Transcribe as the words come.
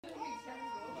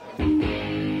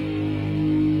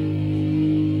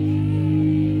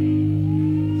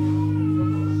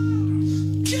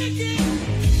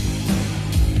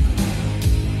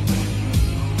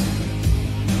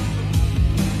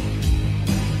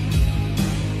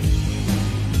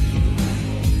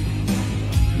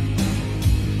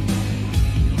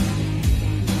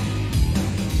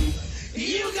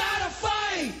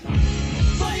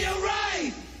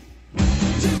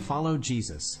follow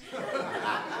Jesus.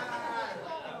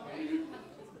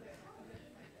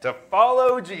 To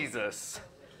follow Jesus.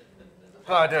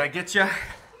 Oh, did I get you?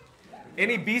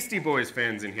 Any Beastie Boys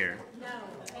fans in here? No.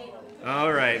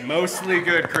 All right, mostly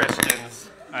good Christians,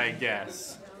 I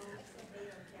guess.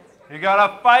 You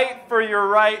gotta fight for your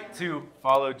right to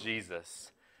follow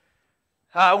Jesus.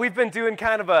 We've been doing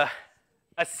kind of a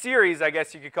series, I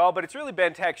guess you could call, but it's really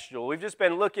been textual. We've just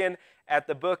been looking at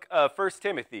the book of 1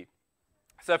 Timothy.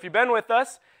 So if you've been with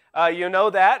us, you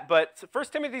know that, but 1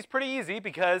 Timothy is pretty easy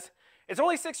because it's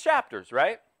only 6 chapters,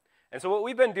 right? And so what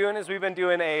we've been doing is we've been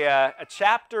doing a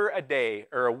chapter a day,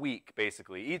 or a week,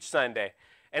 basically, each Sunday.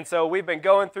 And so we've been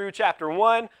going through chapter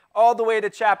 1 all the way to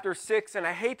chapter 6, and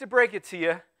I hate to break it to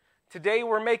you, today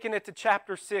we're making it to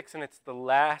chapter 6, and it's the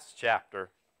last chapter.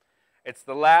 It's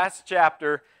the last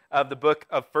chapter of the book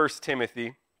of 1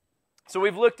 Timothy. So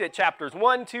we've looked at chapters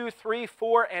 1, 2, 3,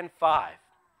 4, and 5.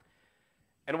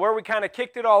 And where we kind of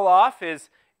kicked it all off is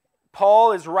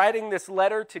Paul is writing this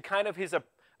letter to kind of his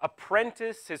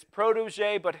apprentice, his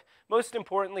protege, but most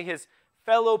importantly, his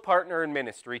fellow partner in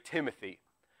ministry, Timothy.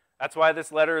 That's why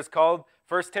this letter is called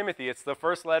 1 Timothy. It's the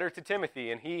first letter to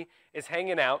Timothy, and he is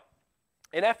hanging out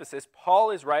in Ephesus.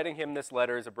 Paul is writing him this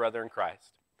letter as a brother in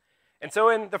Christ. And so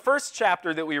in the first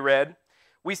chapter that we read,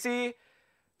 we see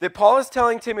that Paul is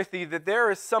telling Timothy that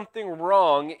there is something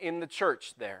wrong in the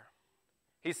church there.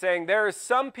 He's saying there are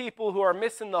some people who are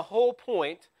missing the whole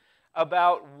point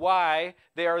about why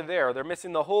they are there. They're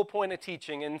missing the whole point of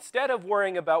teaching. And instead of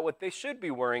worrying about what they should be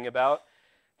worrying about,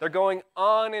 they're going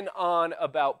on and on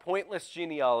about pointless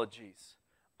genealogies,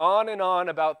 on and on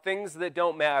about things that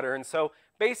don't matter. And so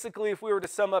basically, if we were to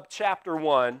sum up chapter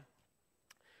 1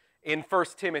 in 1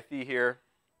 Timothy here,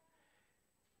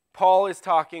 Paul is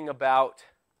talking about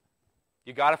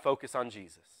you got to focus on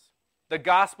Jesus. The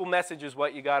gospel message is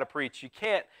what you got to preach. You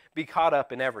can't be caught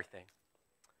up in everything.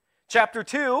 Chapter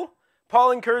 2,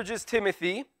 Paul encourages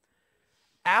Timothy,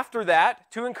 after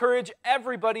that, to encourage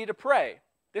everybody to pray.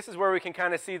 This is where we can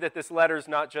kind of see that this letter is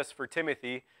not just for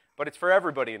Timothy, but it's for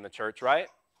everybody in the church, right?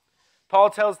 Paul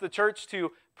tells the church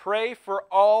to pray for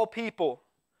all people.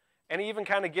 And he even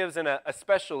kind of gives an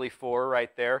especially for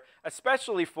right there,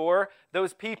 especially for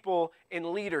those people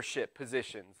in leadership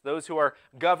positions, those who are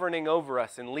governing over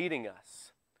us and leading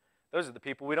us. Those are the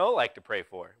people we don't like to pray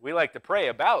for. We like to pray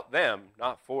about them,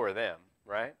 not for them,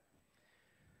 right?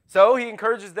 So he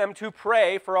encourages them to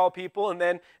pray for all people. And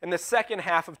then in the second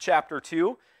half of chapter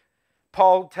 2,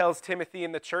 Paul tells Timothy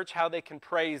and the church how they can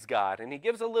praise God. And he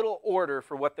gives a little order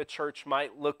for what the church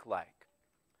might look like.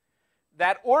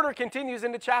 That order continues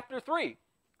into chapter 3.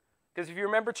 Because if you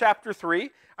remember chapter 3,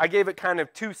 I gave it kind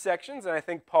of 2 sections, and I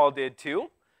think Paul did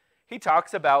too. He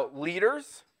talks about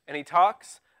leaders, and he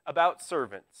talks about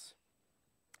servants.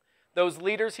 Those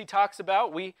leaders he talks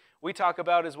about, we talk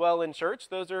about as well in church.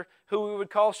 Those are who we would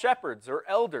call shepherds or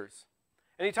elders.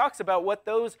 And he talks about what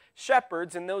those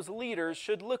shepherds and those leaders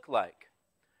should look like.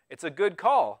 It's a good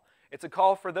call. It's a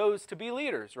call for those to be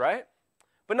leaders, right?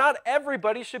 But not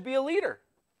everybody should be a leader.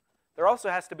 There also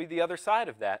has to be the other side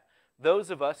of that,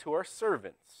 those of us who are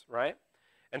servants, right?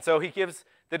 And so he gives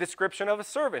the description of a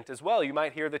servant as well. You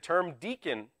might hear the term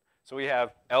deacon. So we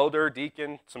have elder,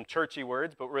 deacon, some churchy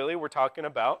words, but really we're talking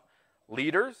about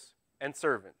leaders and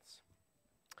servants.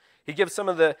 He gives some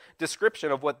of the description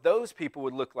of what those people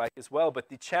would look like as well, but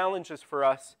the challenge is for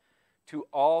us to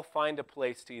all find a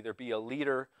place to either be a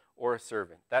leader or a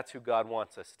servant. That's who God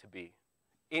wants us to be.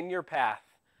 In your path,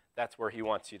 that's where he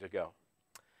wants you to go.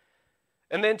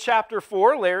 And then chapter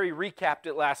 4, Larry recapped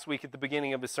it last week at the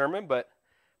beginning of his sermon, but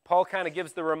Paul kind of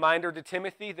gives the reminder to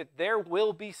Timothy that there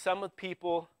will be some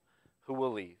people who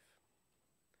will leave.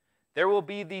 There will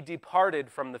be the departed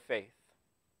from the faith.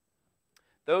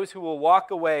 Those who will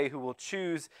walk away, who will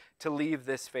choose to leave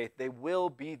this faith, they will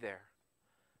be there.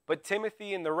 But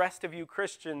Timothy and the rest of you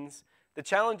Christians, the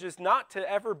challenge is not to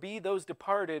ever be those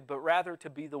departed, but rather to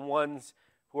be the ones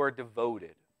who are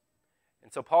devoted.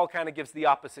 And so Paul kind of gives the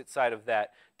opposite side of that.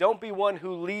 Don't be one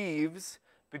who leaves,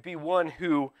 but be one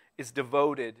who is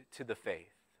devoted to the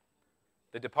faith.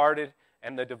 The departed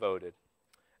and the devoted.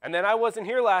 And then I wasn't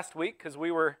here last week because we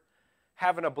were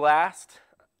having a blast.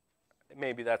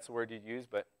 Maybe that's the word you'd use,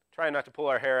 but trying not to pull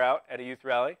our hair out at a youth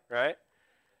rally, right?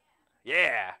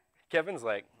 Yeah. Kevin's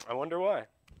like, I wonder why.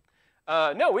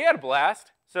 No, we had a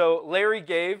blast. So Larry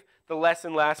gave the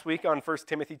lesson last week on 1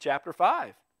 Timothy chapter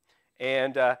 5.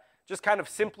 And just kind of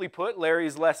simply put,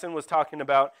 Larry's lesson was talking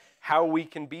about how we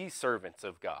can be servants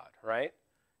of God, right?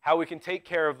 How we can take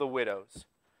care of the widows.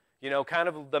 You know, kind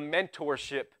of the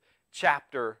mentorship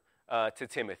chapter to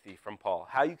Timothy from Paul.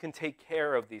 How you can take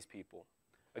care of these people.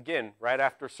 Again, right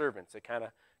after servants, it kind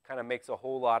of kind of makes a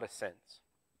whole lot of sense.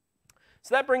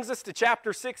 So that brings us to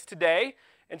chapter 6 today.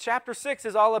 And chapter 6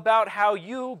 is all about how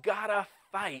you gotta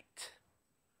fight.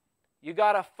 You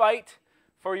gotta fight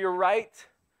for your right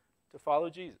to follow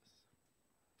Jesus.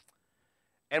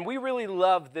 And we really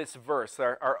love this verse.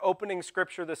 Our opening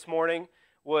scripture this morning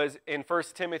was in 1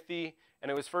 Timothy, and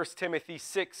it was 1 Timothy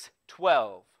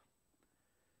 6:12.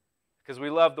 Because we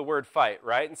love the word fight,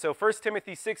 right? And so 1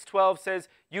 Timothy 6:12 says,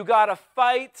 you gotta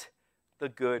fight the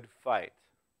good fight.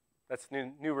 That's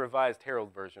New Revised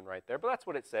Herald version right there, but that's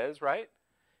what it says, right?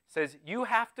 It says, you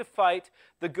have to fight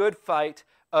the good fight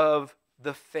of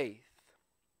the faith.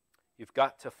 You've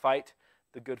got to fight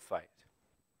the good fight.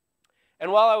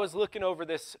 And while I was looking over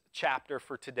this chapter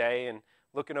for today and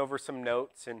looking over some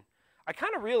notes, and I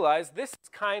kind of realized this is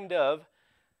kind of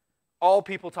all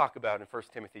people talk about in 1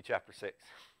 Timothy chapter 6.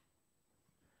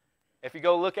 If you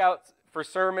go look out for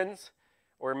sermons,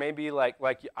 or maybe like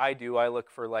I do, I look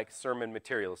for like sermon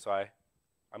material. So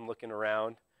I'm looking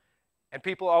around. And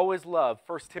people always love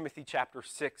 1 Timothy chapter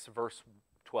 6, verse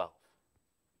 12.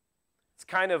 It's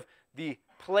kind of the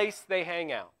place they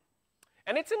hang out.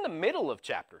 And it's in the middle of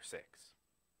chapter 6.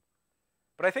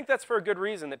 But I think that's for a good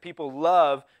reason that people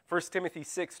love 1 Timothy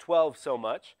 6:12 so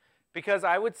much, because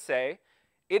I would say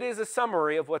it is a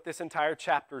summary of what this entire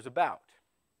chapter is about.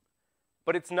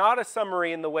 But it's not a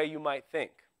summary in the way you might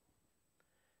think.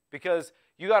 Because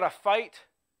you got to fight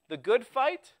the good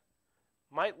fight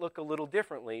might look a little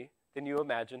differently than you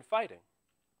imagine fighting.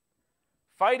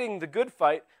 Fighting the good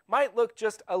fight might look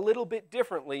just a little bit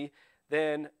differently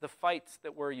than the fights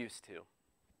that we're used to.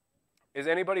 Is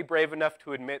anybody brave enough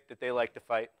to admit that they like to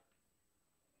fight?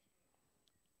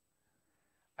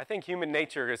 I think human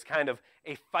nature is kind of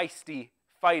a feisty,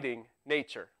 fighting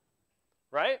nature,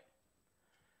 right?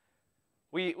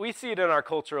 We see it in our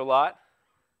culture a lot.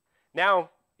 Now,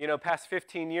 past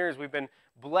 15 years, we've been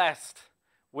blessed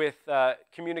with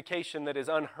communication that is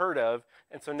unheard of.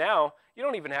 And so now, you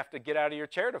don't even have to get out of your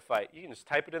chair to fight. You can just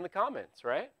type it in the comments,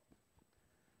 right?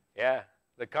 Yeah,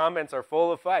 the comments are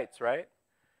full of fights, right?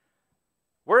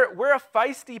 We're a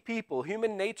feisty people.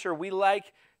 Human nature, we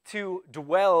like to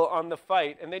dwell on the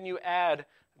fight. And then you add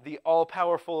the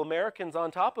all-powerful Americans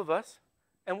on top of us,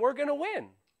 and we're going to win,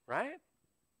 right?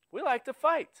 We like to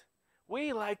fight.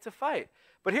 We like to fight.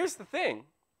 But here's the thing.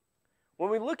 When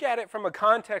we look at it from a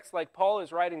context like Paul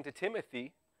is writing to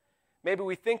Timothy, maybe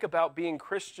we think about being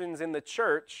Christians in the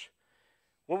church.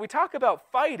 When we talk about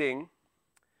fighting,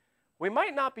 we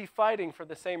might not be fighting for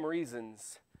the same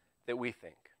reasons that we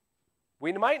think.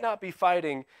 We might not be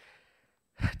fighting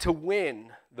to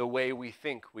win the way we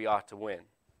think we ought to win.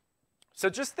 So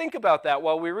just think about that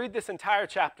while we read this entire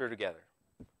chapter together.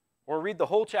 Or read the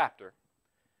whole chapter.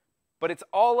 But it's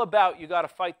all about you got to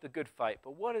fight the good fight.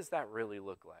 But what does that really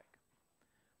look like?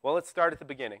 Well, let's start at the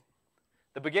beginning.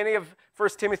 The beginning of 1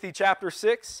 Timothy chapter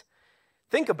 6.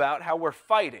 Think about how we're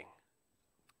fighting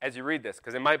as you read this,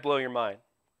 because it might blow your mind.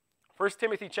 1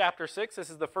 Timothy chapter 6, this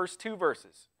is the first 2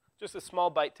 verses. Just a small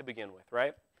bite to begin with,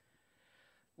 right?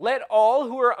 Let all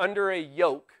who are under a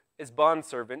yoke as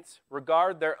bondservants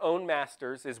regard their own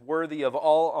masters as worthy of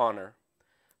all honor,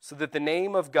 so that the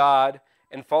name of God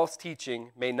and false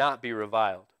teaching may not be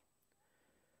reviled.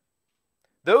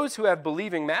 Those who have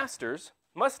believing masters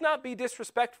must not be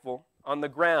disrespectful on the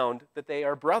ground that they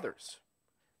are brothers.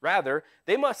 Rather,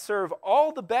 they must serve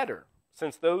all the better,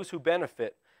 since those who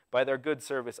benefit by their good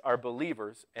service are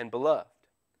believers and beloved.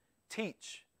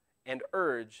 Teach and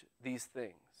urge these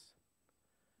things.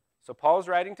 So Paul's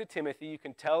writing to Timothy. You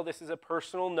can tell this is a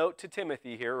personal note to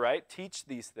Timothy here, right? Teach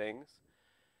these things.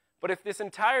 But if this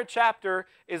entire chapter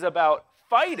is about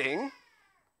fighting,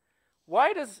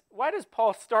 why does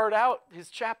Paul start out his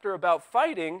chapter about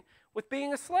fighting with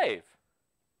being a slave?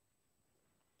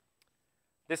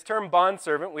 This term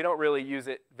bondservant, we don't really use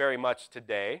it very much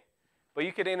today, but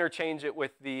you could interchange it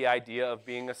with the idea of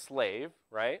being a slave,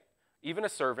 right? Even a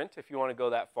servant, if you want to go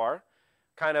that far.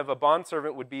 Kind of a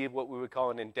bondservant would be what we would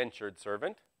call an indentured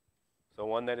servant, so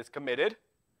one that is committed.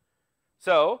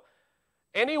 So,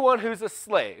 anyone who's a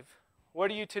slave, what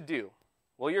are you to do?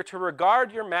 Well, you're to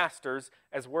regard your masters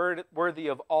as worthy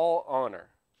of all honor.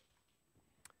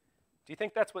 Do you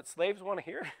think that's what slaves want to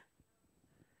hear?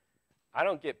 I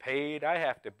don't get paid. I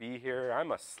have to be here.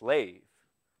 I'm a slave.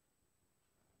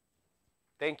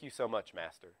 Thank you so much,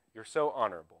 master. You're so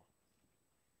honorable.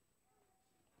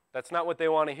 That's not what they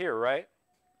want to hear, right?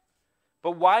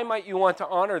 But why might you want to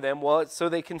honor them? Well, it's so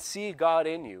they can see God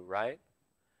in you, right?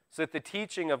 So that the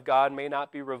teaching of God may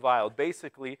not be reviled.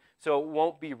 Basically, so it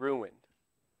won't be ruined.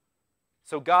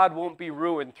 So God won't be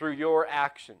ruined through your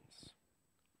actions.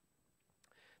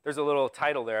 There's a little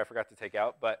title there I forgot to take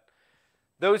out, but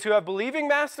Those who have believing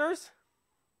masters,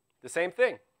 the same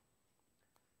thing.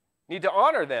 Need to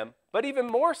honor them, but even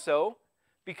more so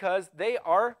because they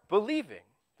are believing.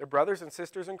 They're brothers and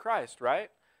sisters in Christ, right?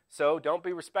 So don't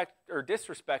be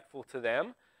disrespectful to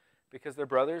them because they're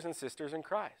brothers and sisters in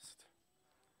Christ.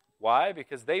 Why?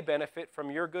 Because they benefit from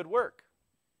your good work,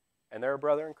 and they're a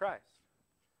brother in Christ.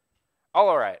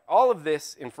 All right, all of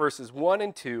this in verses 1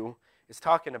 and 2 is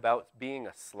talking about being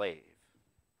a slave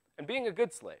and being a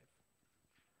good slave.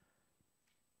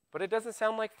 But it doesn't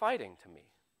sound like fighting to me.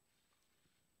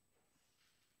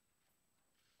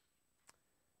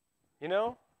 You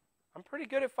know, I'm pretty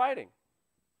good at fighting.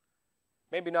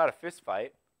 Maybe not a fist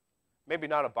fight, maybe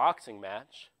not a boxing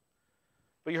match,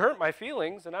 but you hurt my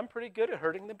feelings, and I'm pretty good at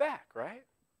hurting them back, right?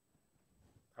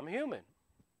 I'm human.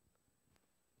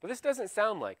 But this doesn't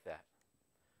sound like that.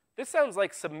 This sounds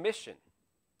like submission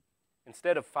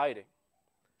instead of fighting.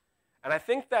 And I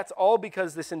think that's all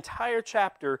because this entire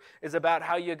chapter is about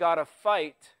how you gotta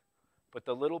fight, but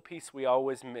the little piece we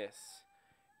always miss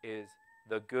is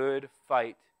the good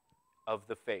fight of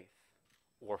the faith,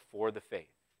 or for the faith.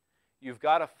 You've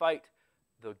got to fight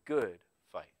the good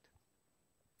fight.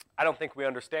 I don't think we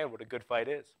understand what a good fight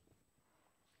is.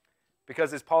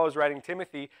 Because as Paul is writing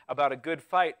Timothy about a good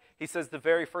fight, he says the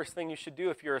very first thing you should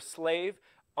do if you're a slave,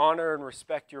 honor and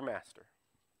respect your master.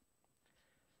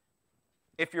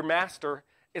 If your master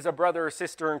is a brother or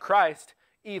sister in Christ,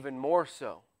 even more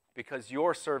so, because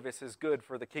your service is good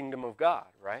for the kingdom of God,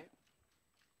 right?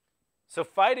 So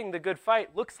fighting the good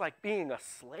fight looks like being a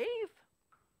slave?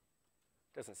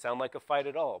 Doesn't sound like a fight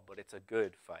at all, but it's a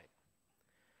good fight.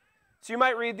 So you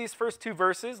might read these first 2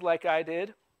 verses like I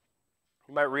did.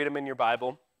 You might read them in your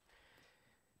Bible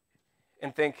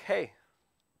and think, hey,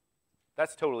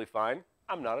 that's totally fine.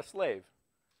 I'm not a slave.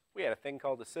 We had a thing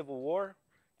called the Civil War.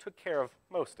 Took care of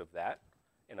most of that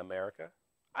in America.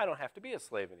 I don't have to be a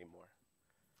slave anymore.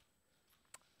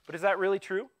 But is that really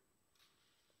true?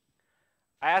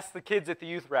 I asked the kids at the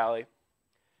youth rally.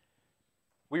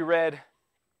 We read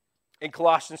in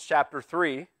Colossians chapter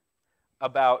 3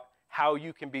 about how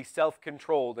you can be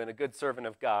self-controlled and a good servant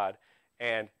of God.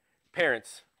 And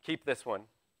parents, keep this one.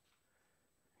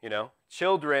 You know,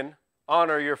 children,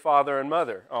 honor your father and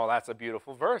mother. Oh, that's a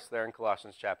beautiful verse there in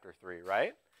Colossians chapter 3,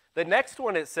 right? The next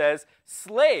one it says,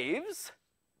 slaves,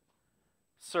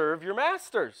 serve your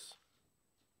masters.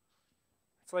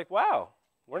 It's like, wow,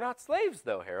 we're not slaves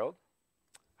though, Harold.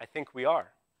 I think we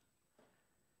are.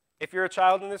 If you're a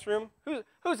child in this room,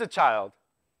 who's a child?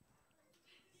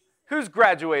 Who's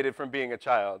graduated from being a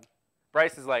child?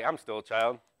 Bryce is like, I'm still a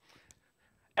child.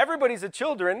 Everybody's a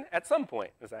children at some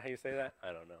point. Is that how you say that? I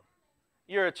don't know.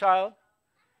 You're a child?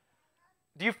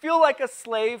 Do you feel like a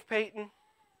slave, Peyton?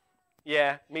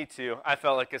 Yeah, me too. I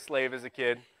felt like a slave as a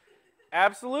kid.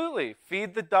 Absolutely.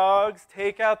 Feed the dogs,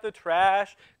 take out the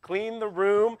trash, clean the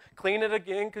room, clean it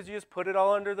again because you just put it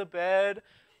all under the bed.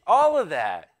 All of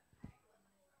that.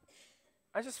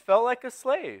 I just felt like a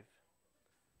slave.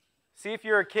 See, if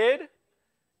you're a kid,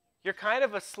 you're kind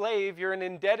of a slave. You're an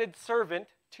indebted servant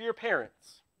to your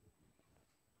parents.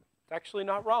 It's actually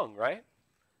not wrong, right?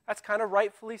 That's kind of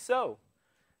rightfully so.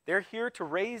 They're here to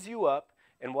raise you up,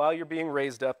 and while you're being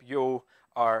raised up, you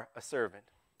are a servant.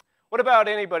 What about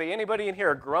anybody? Anybody in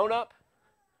here a grown-up?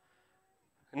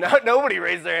 No, nobody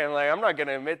raised their hand like, I'm not going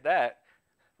to admit that.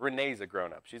 Renee's a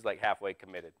grown-up. She's like halfway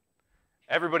committed.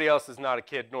 Everybody else is not a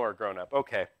kid nor a grown-up.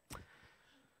 Okay.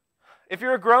 If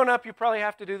you're a grown-up, you probably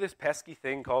have to do this pesky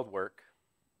thing called work.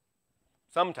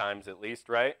 Sometimes at least,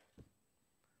 right?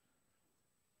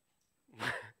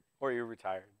 Or you're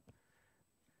retired.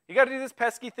 You got to do this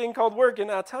pesky thing called work,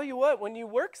 and I'll tell you what, when you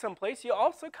work someplace, you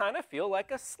also kind of feel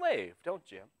like a slave,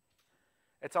 don't you?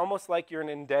 It's almost like you're an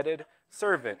indebted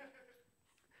servant.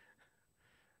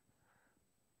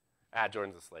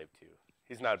 Jordan's a slave too.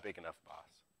 He's not a big enough boss.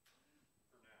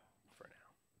 For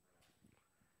now.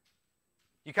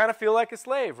 You kind of feel like a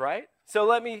slave, right? So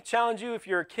let me challenge you, if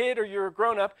you're a kid or you're a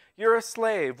grown-up, you're a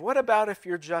slave. What about if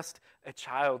you're just a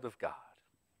child of God?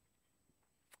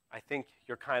 I think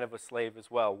you're kind of a slave as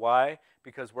well. Why?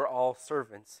 Because we're all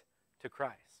servants to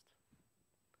Christ.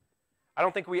 I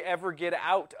don't think we ever get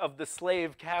out of the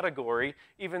slave category,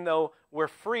 even though we're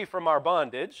free from our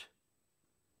bondage.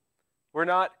 We're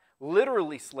not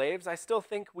literally slaves. I still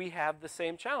think we have the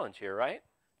same challenge here, right?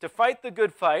 To fight the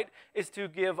good fight is to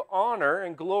give honor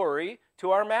and glory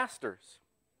to our masters.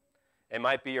 It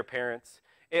might be your parents.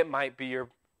 It might be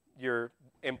your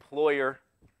employer.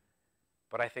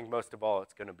 But I think most of all,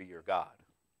 it's going to be your God,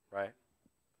 right?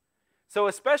 So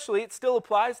especially, it still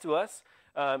applies to us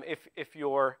if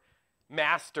your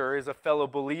master is a fellow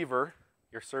believer,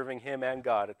 you're serving him and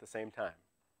God at the same time.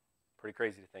 Pretty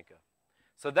crazy to think of.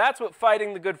 So that's what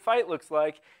fighting the good fight looks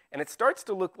like, and it starts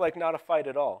to look like not a fight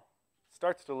at all. It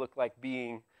starts to look like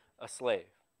being a slave.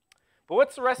 But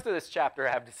what's the rest of this chapter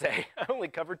have to say? I only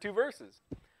covered 2 verses.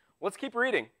 Let's keep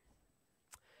reading.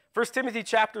 1 Timothy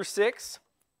chapter 6,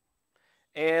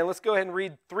 and let's go ahead and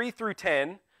read 3 through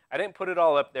 10. I didn't put it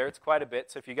all up there. It's quite a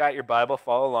bit, so if you got your Bible,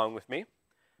 follow along with me.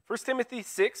 1 Timothy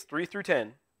 6, 3 through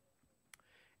 10.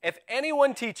 If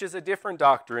anyone teaches a different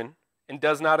doctrine and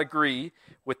does not agree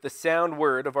with the sound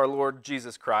word of our Lord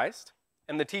Jesus Christ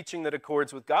and the teaching that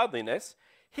accords with godliness,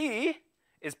 he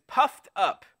is puffed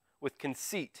up with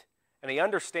conceit, and he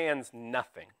understands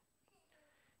nothing.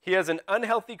 He has an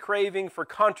unhealthy craving for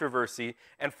controversy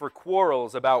and for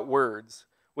quarrels about words,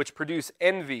 which produce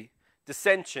envy,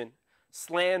 dissension,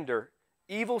 slander,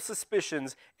 evil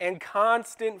suspicions, and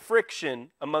constant friction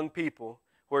among people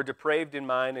who are depraved in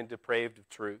mind and depraved of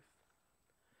truth.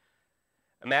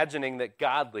 Imagining that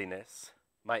godliness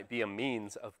might be a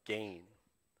means of gain.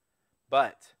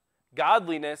 But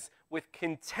godliness with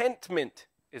contentment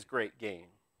is great gain.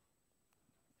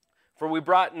 For we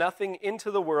brought nothing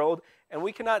into the world, and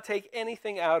we cannot take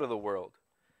anything out of the world.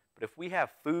 But if we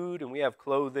have food and we have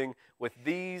clothing, with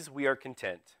these we are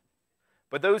content.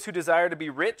 But those who desire to be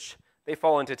rich, they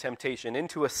fall into temptation,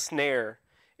 into a snare,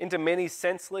 into many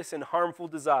senseless and harmful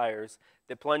desires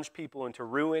that plunge people into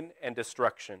ruin and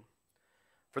destruction.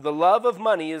 For the love of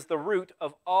money is the root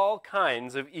of all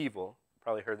kinds of evil.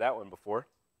 Probably heard that one before.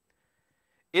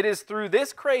 It is through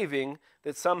this craving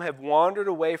that some have wandered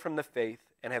away from the faith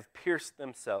and have pierced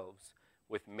themselves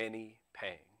with many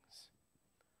pangs.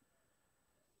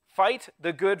 Fight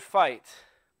the good fight.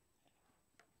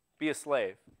 Be a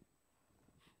slave.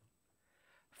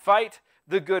 Fight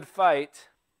the good fight.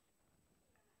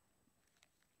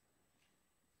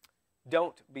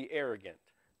 Don't be arrogant.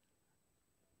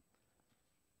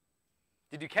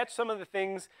 Did you catch some of the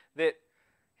things that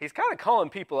he's kind of calling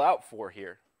people out for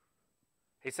here?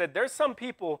 He said there's some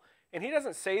people, and he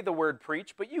doesn't say the word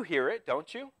preach, but you hear it,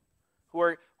 don't you? Who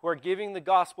are giving the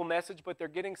gospel message, but they're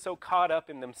getting so caught up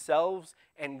in themselves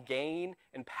and gain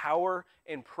and power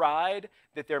and pride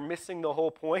that they're missing the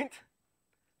whole point.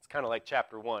 It's kind of like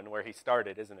chapter 1 where he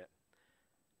started, isn't it?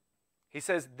 He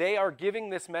says they are giving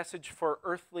this message for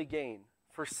earthly gain,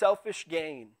 for selfish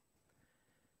gain.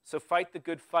 So fight the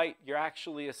good fight. You're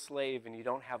actually a slave and you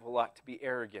don't have a lot to be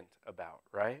arrogant about,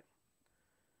 right?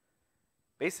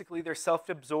 Basically, they're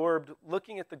self-absorbed,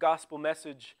 looking at the gospel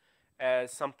message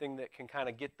as something that can kind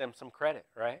of get them some credit,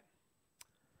 right?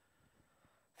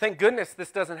 Thank goodness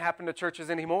this doesn't happen to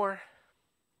churches anymore.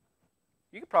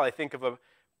 You could probably think of a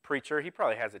preacher, he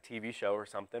probably has a TV show or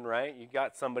something, right? You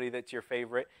got somebody that's your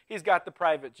favorite. He's got the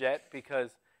private jet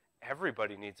because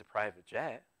everybody needs a private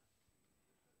jet.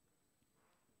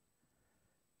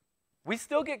 We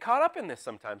still get caught up in this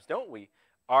sometimes, don't we?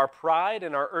 Our pride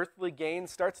and our earthly gain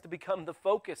starts to become the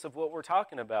focus of what we're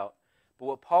talking about. But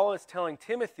what Paul is telling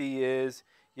Timothy is,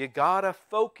 you gotta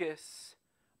focus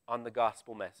on the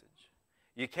gospel message.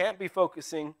 You can't be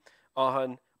focusing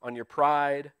on your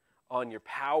pride, on your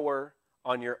power,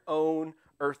 on your own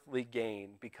earthly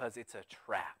gain, because it's a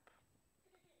trap.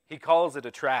 He calls it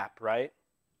a trap, right?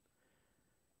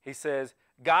 He says,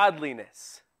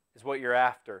 godliness is what you're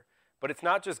after. But it's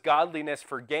not just godliness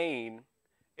for gain,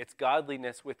 it's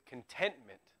godliness with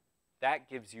contentment. That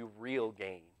gives you real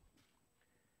gain.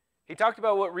 He talked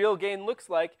about what real gain looks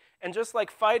like, and just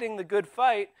like fighting the good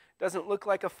fight doesn't look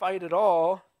like a fight at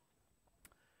all,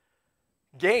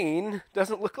 gain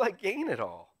doesn't look like gain at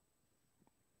all.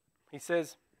 He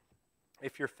says,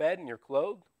 if you're fed and you're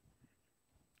clothed,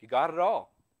 you got it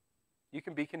all. You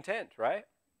can be content, right?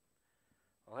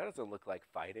 Well, that doesn't look like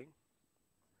fighting.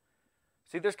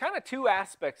 See, there's kind of 2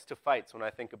 aspects to fights when I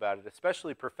think about it,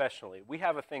 especially professionally. We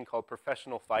have a thing called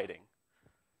professional fighting.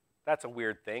 That's a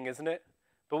weird thing, isn't it?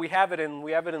 But we have it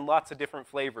in lots of different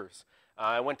flavors.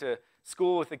 I went to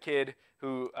school with a kid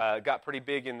who got pretty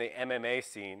big in the MMA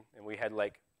scene, and we had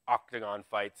like octagon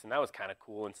fights, and that was kind of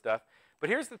cool and stuff. But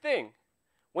here's the thing.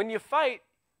 When you fight,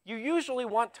 you usually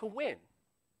want to win,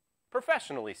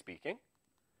 professionally speaking.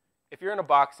 If you're in a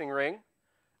boxing ring,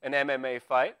 an MMA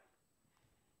fight,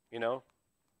 you know,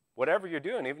 whatever you're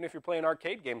doing, even if you're playing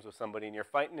arcade games with somebody and you're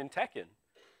fighting in Tekken,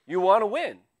 you want to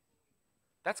win.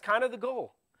 That's kind of the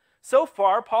goal. So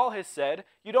far, Paul has said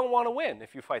you don't want to win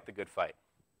if you fight the good fight.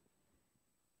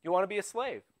 You want to be a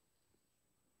slave.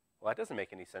 Well, that doesn't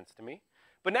make any sense to me.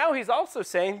 But now he's also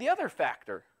saying the other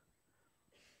factor.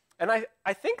 And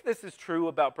I think this is true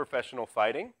about professional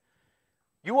fighting.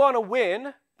 You want to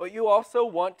win, but you also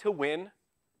want to win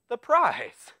the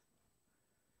prize.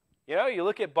 You know, you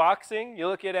look at boxing, you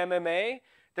look at MMA,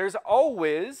 there's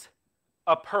always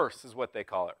a purse is what they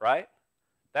call it, right?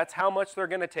 That's how much they're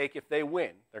going to take if they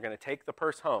win. They're going to take the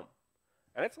purse home.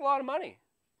 And it's a lot of money.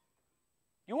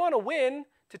 You want to win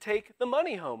to take the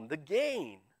money home, the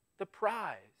gain, the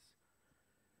prize.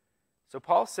 So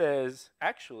Paul says,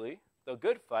 actually, the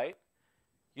good fight,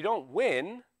 you don't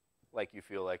win like you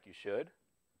feel like you should,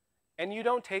 and you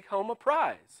don't take home a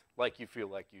prize like you feel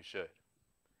like you should.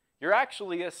 You're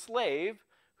actually a slave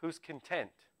who's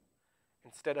content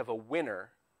instead of a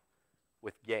winner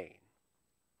with gain.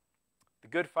 The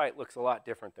good fight looks a lot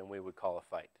different than we would call a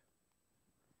fight.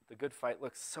 The good fight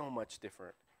looks so much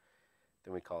different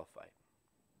than we call a fight.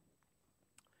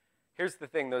 Here's the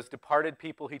thing, those departed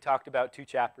people he talked about 2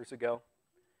 chapters ago,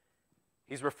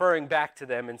 he's referring back to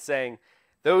them and saying,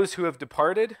 those who have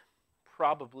departed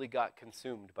probably got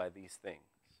consumed by these things.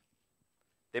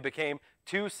 They became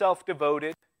too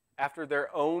self-devoted after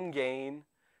their own gain.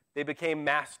 They became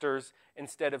masters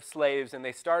instead of slaves, and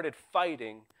they started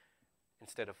fighting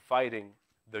instead of fighting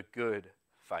the good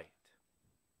fight.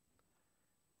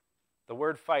 The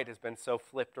word fight has been so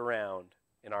flipped around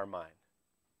in our mind.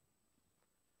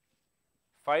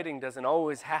 Fighting doesn't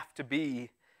always have to be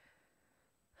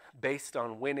based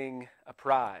on winning a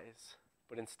prize,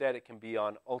 but instead it can be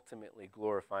on ultimately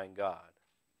glorifying God.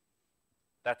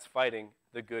 That's fighting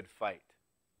the good fight.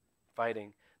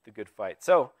 Fighting the good fight.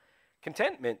 So,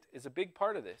 contentment is a big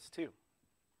part of this too.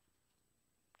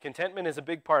 Contentment is a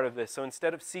big part of this. So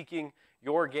instead of seeking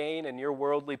your gain and your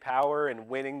worldly power and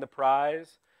winning the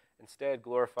prize, instead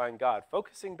glorifying God,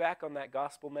 focusing back on that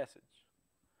gospel message.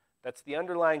 That's the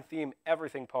underlying theme.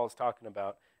 Everything Paul's talking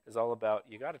about is all about,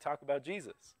 you got to talk about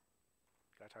Jesus.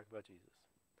 You got to talk about Jesus.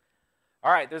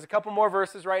 All right, there's a couple more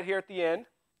verses right here at the end.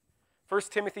 1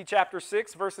 Timothy chapter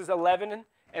 6, verses 11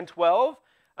 and 12.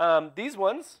 These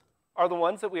ones are the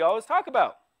ones that we always talk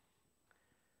about.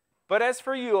 But as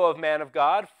for you, O man of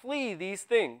God, flee these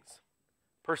things.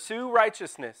 Pursue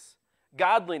righteousness,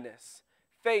 godliness,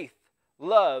 faith,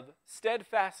 love,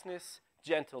 steadfastness,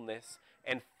 gentleness,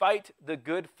 and fight the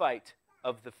good fight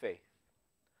of the faith.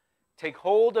 Take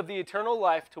hold of the eternal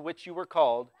life to which you were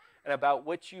called, and about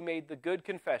which you made the good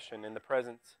confession in the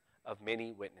presence of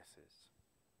many witnesses.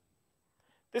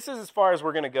 This is as far as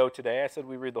we're going to go today. I said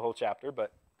we read the whole chapter,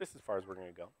 but this is as far as we're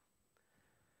going to go.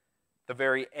 The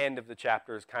very end of the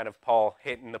chapter is kind of Paul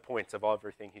hitting the points of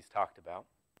everything he's talked about.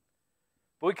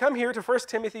 But we come here to 1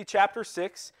 Timothy chapter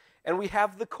 6, and we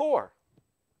have the core.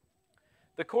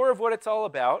 The core of what it's all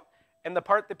about, and the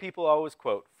part that people always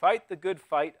quote, fight the good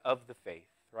fight of the faith,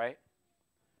 right?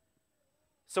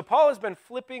 So Paul has been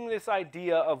flipping this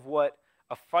idea of what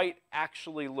a fight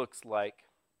actually looks like.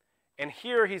 And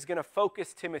here he's going to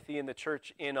focus Timothy and the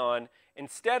church in on,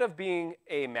 instead of being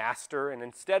a master and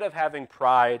instead of having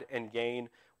pride and gain,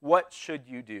 what should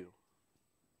you do?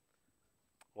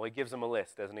 Well, he gives them a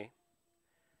list, doesn't he?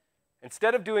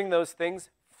 Instead of doing those things,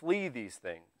 flee these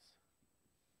things.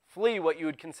 Flee what you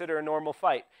would consider a normal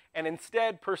fight. And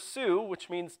instead pursue, which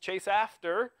means chase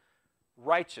after,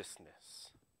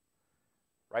 righteousness.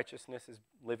 Righteousness is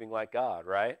living like God,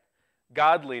 right?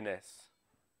 Godliness,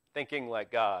 thinking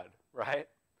like God, right?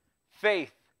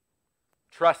 Faith,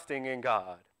 trusting in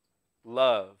God.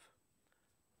 Love,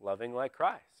 loving like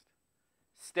Christ.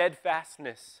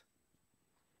 Steadfastness,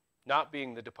 not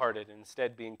being the departed,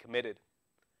 instead being committed.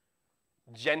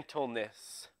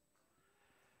 Gentleness,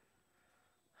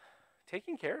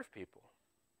 taking care of people.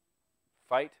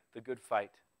 Fight the good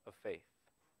fight of faith.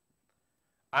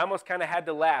 I almost kind of had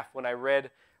to laugh when I read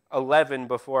 11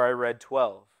 before I read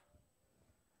 12.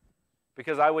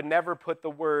 Because I would never put the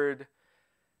word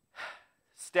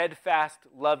steadfast,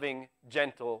 loving,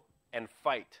 gentle, and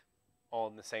fight all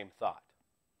in the same thought.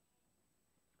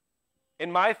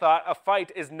 In my thought, a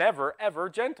fight is never, ever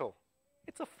gentle.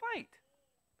 It's a fight.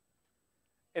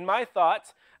 In my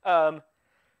thoughts, a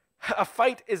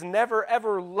fight is never,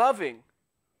 ever loving.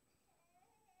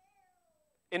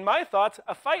 In my thoughts,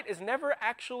 a fight is never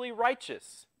actually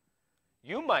righteous.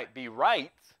 You might be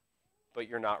right, but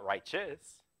you're not righteous,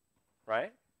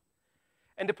 right?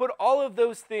 And to put all of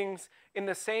those things in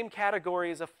the same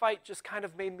category as a fight just kind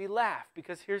of made me laugh,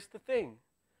 because here's the thing.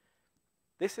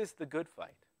 This is the good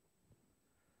fight.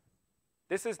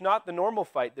 This is not the normal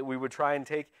fight that we would try and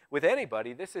take with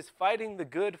anybody. This is fighting the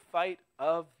good fight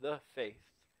of the faith.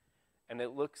 And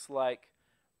it looks like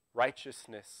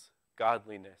righteousness,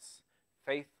 godliness,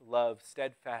 faith, love,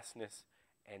 steadfastness,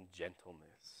 and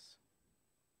gentleness.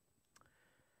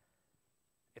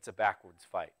 It's a backwards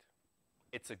fight.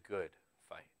 It's a good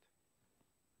fight.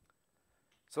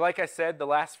 So like I said, the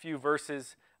last few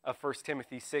verses of 1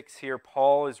 Timothy 6 here,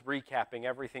 Paul is recapping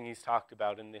everything he's talked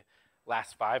about in the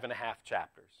last 5.5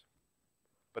 chapters.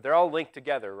 But they're all linked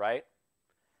together, right?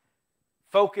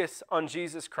 Focus on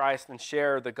Jesus Christ and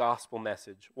share the gospel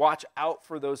message. Watch out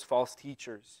for those false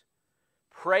teachers.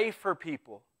 Pray for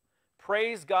people.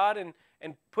 Praise God and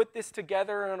put this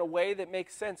together in a way that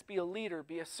makes sense. Be a leader.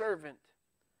 Be a servant.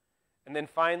 And then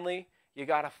finally, you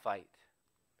got to fight.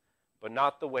 But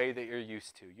not the way that you're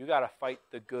used to. You got to fight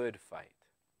the good fight.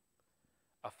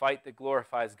 A fight that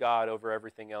glorifies God over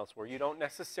everything else, where you don't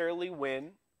necessarily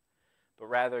win, but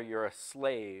rather you're a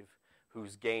slave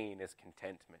whose gain is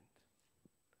contentment.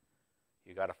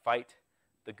 You got to fight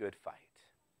the good fight.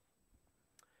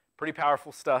 Pretty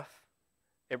powerful stuff.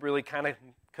 It really kind of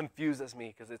confuses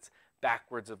me because it's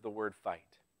backwards of the word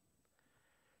fight.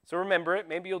 So remember it.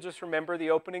 Maybe you'll just remember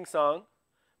the opening song,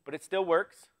 but it still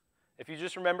works. If you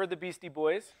just remember the Beastie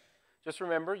Boys, just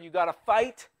remember you got to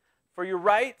fight for your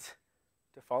right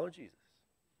to follow Jesus.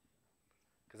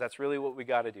 Because that's really what we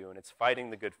got to do, and it's fighting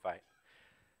the good fight.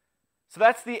 So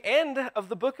that's the end of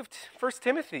the book of 1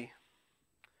 Timothy.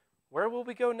 Where will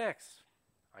we go next?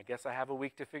 I guess I have a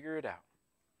week to figure it out.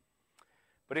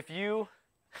 But if you,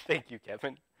 thank you,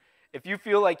 Kevin. If you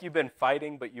feel like you've been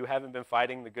fighting, but you haven't been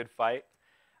fighting the good fight,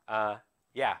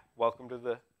 welcome to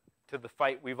the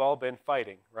fight we've all been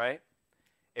fighting, right?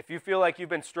 If you feel like you've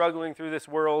been struggling through this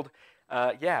world,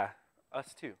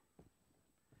 us too.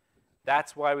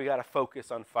 That's why we got to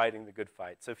focus on fighting the good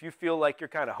fight. So if you feel like you're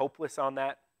kind of hopeless on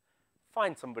that,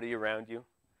 find somebody around you.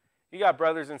 You got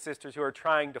brothers and sisters who are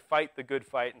trying to fight the good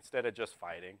fight instead of just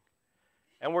fighting.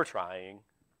 And we're trying.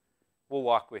 We'll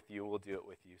walk with you. We'll do it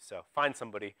with you. So find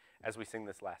somebody as we sing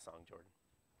this last song, Jordan.